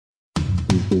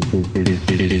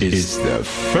is the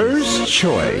first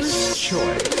choice.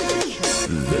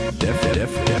 The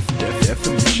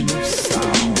definition of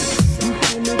sound.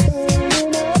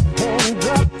 Hands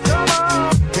up, come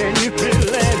on. Can you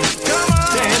feel it? Come on.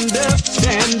 Stand up,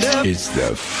 stand up. Is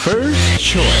the first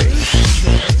choice.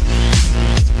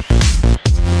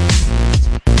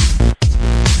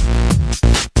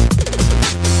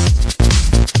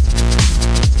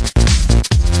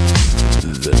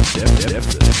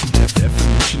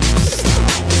 Definition of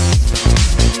sound.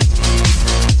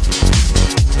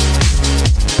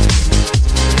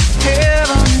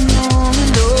 Heaven only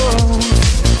knows.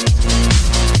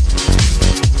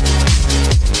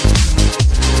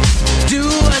 Do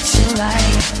what you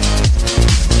like.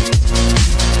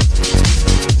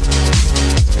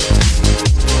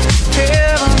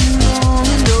 Heaven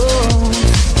only knows.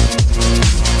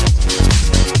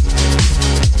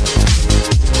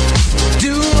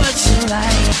 Do what you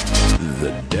like.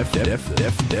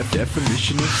 The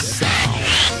definition of sound.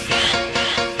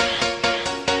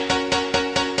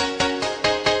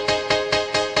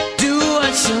 Do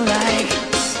what you like.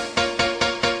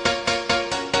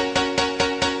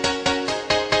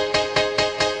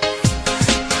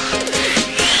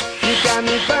 You got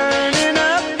me burning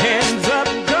up. Hands up,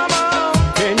 come on.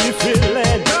 Can you feel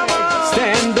it? Come on.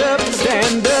 Stand up,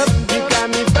 stand up. You got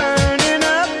me burning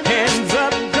up. Hands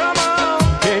up, come on.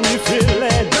 Can you feel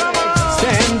it? Come on.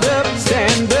 Stand up,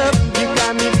 stand up. You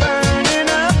got me burning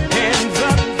up. Hands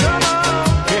up, come on.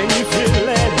 Can you feel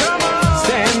it? Come on.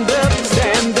 Stand up,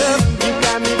 stand up. You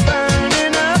got me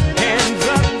burning up. Hands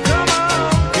up, come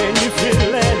on. Can you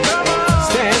feel it? Come on.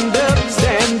 Stand up,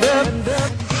 stand up.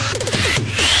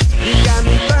 You got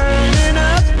me burning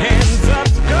up. Hands up,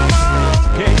 come on.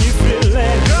 Can you feel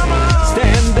it? Come on.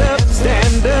 Stand up,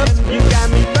 stand up. You got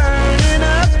me burning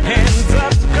up. Hands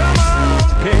up, come on.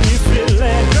 Can you feel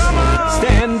it? Come on.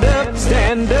 Stand up,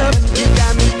 stand up. You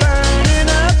got me burning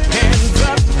up. Hands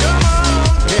up, come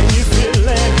on. Can you feel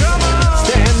it? Come on.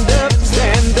 Stand up,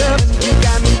 stand up. You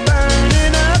got me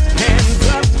burning up. Hands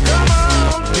up, come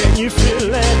on. Can you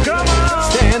feel it? Come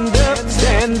on. Stand up,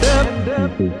 stand up.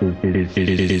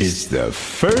 It is the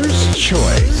first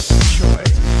choice.